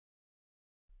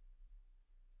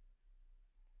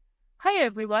Hi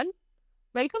everyone,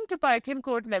 welcome to Python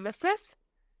Code Nemesis.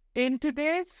 In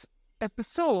today's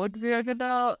episode, we are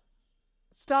gonna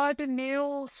start a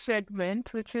new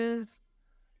segment which is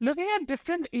looking at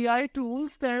different AI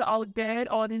tools that are out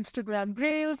there on Instagram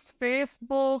Reels,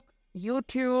 Facebook,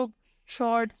 YouTube,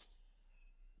 Shorts,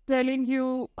 telling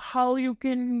you how you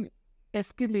can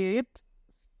escalate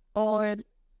or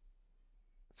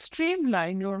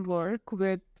streamline your work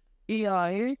with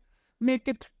AI, make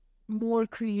it more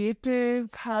creative,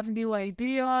 have new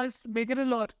ideas, make it a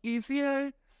lot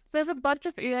easier. There's a bunch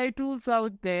of AI tools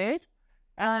out there,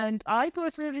 and I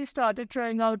personally started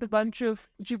trying out a bunch of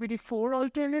GPT-4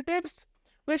 alternatives,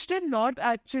 which did not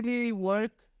actually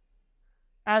work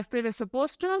as they were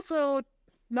supposed to. So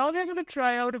now we're going to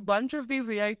try out a bunch of these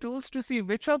AI tools to see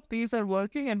which of these are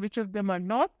working and which of them are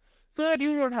not, so that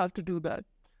you don't have to do that.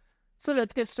 So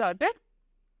let's get started.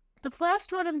 The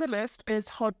first one on the list is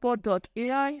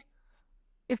Hotpot.ai.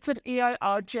 It's an AI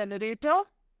art generator.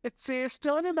 It says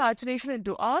turn imagination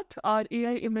into art. Our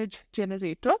AI image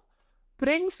generator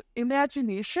brings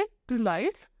imagination to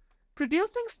life,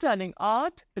 producing stunning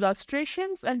art,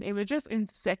 illustrations, and images in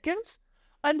seconds.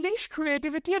 Unleash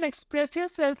creativity and express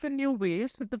yourself in new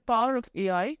ways with the power of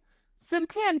AI.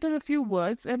 Simply enter a few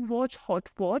words and watch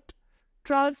Hotpot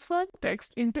transform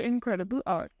text into incredible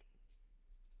art.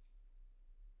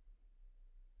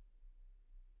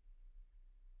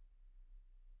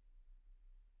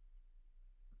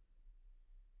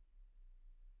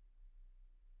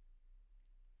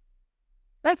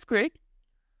 That's great.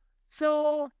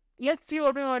 So let's see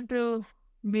what we want to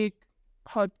make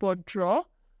Hotpot draw.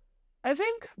 I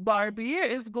think Barbie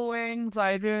is going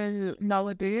viral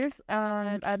nowadays,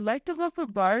 and I'd like to go for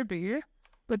Barbie.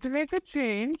 But to make a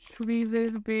change, we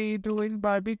will be doing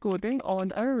Barbie coding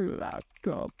on a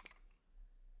laptop.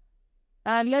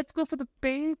 And let's go for the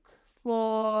pink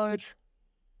for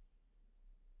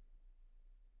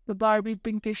the Barbie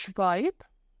pinkish vibe.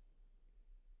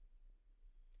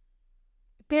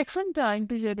 Take some time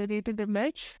to generate an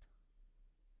image.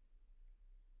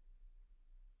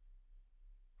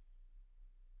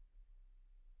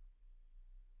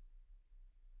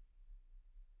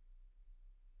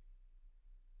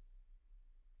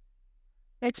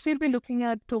 Next, we'll be looking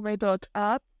at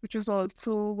Tome.app, which is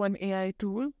also one AI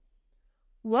tool.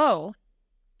 Wow,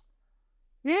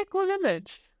 really cool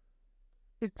image.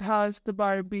 It has the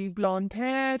Barbie blonde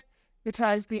hair, it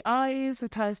has the eyes,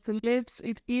 it has the lips,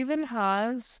 it even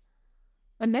has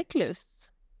a necklace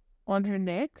on her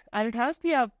neck, and it has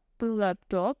the Apple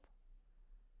laptop.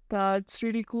 That's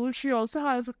really cool. She also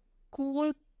has a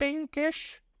cool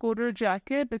pinkish coder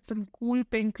jacket with some cool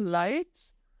pink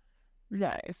lights.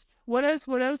 Nice. What else?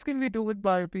 What else can we do with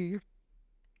Barbie?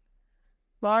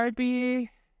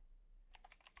 Barbie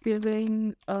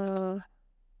giving a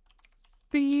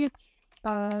speech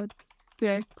at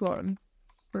their conference.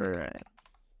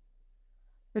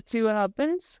 Let's see what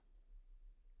happens.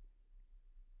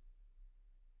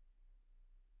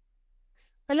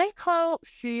 I like how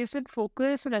she isn't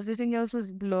focused and everything else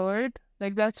is blurred.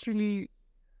 Like that's a really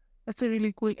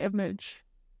cool image.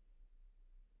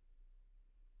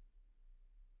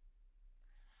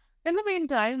 In the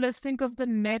meantime, let's think of the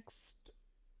next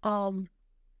um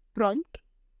prompt.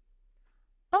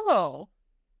 Oh,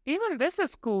 even this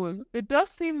is cool. It does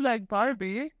seem like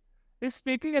Barbie is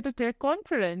speaking at a tech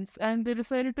conference and they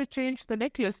decided to change the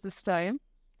necklace this time.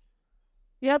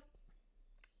 Yep,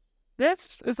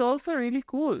 this is also really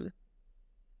cool.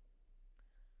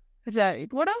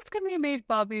 Right, what else can we make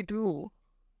Barbie do?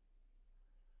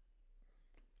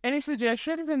 Any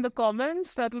suggestions in the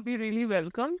comments? That would be really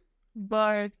welcome.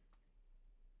 But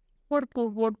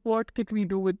what can we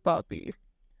do with Barbie?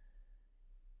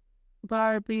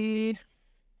 Barbie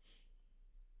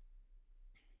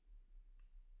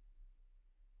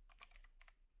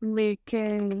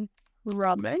making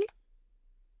ramen.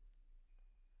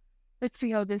 Let's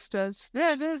see how this does.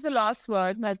 Yeah, this is the last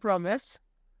one, I promise.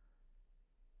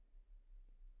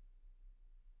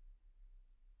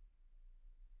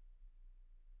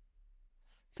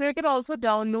 So you can also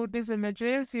download these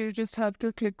images. You just have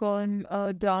to click on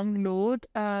download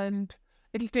and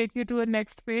it'll take you to a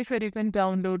next page where you can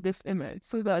download this image.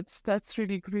 So that's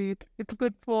really great. It's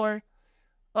good for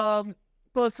um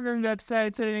personal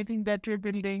websites or anything that you're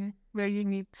building where you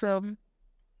need some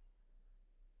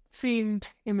themed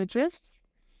images.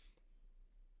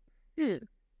 Hmm.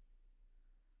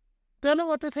 Don't know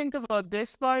what to think about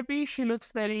this Barbie. She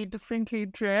looks very differently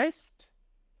dressed.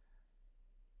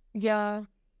 Yeah,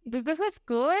 this is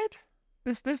good.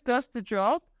 This does the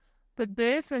job, but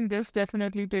this and this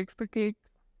definitely takes the cake.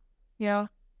 Yeah.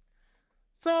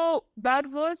 So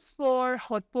that was for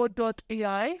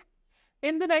Hotpot.ai.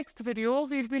 In the next video,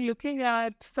 we'll be looking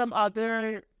at some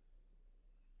other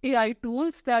AI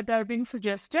tools that are being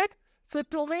suggested. So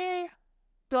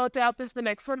Tome.app is the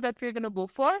next one that we're going to go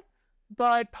for.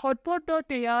 But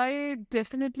Hotpot.ai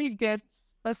definitely gets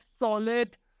a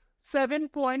solid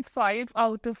 7.5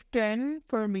 out of 10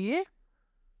 for me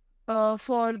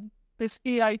for this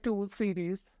AI tool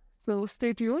series. So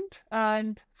stay tuned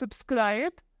and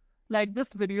subscribe, like this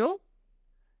video.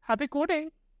 Happy coding!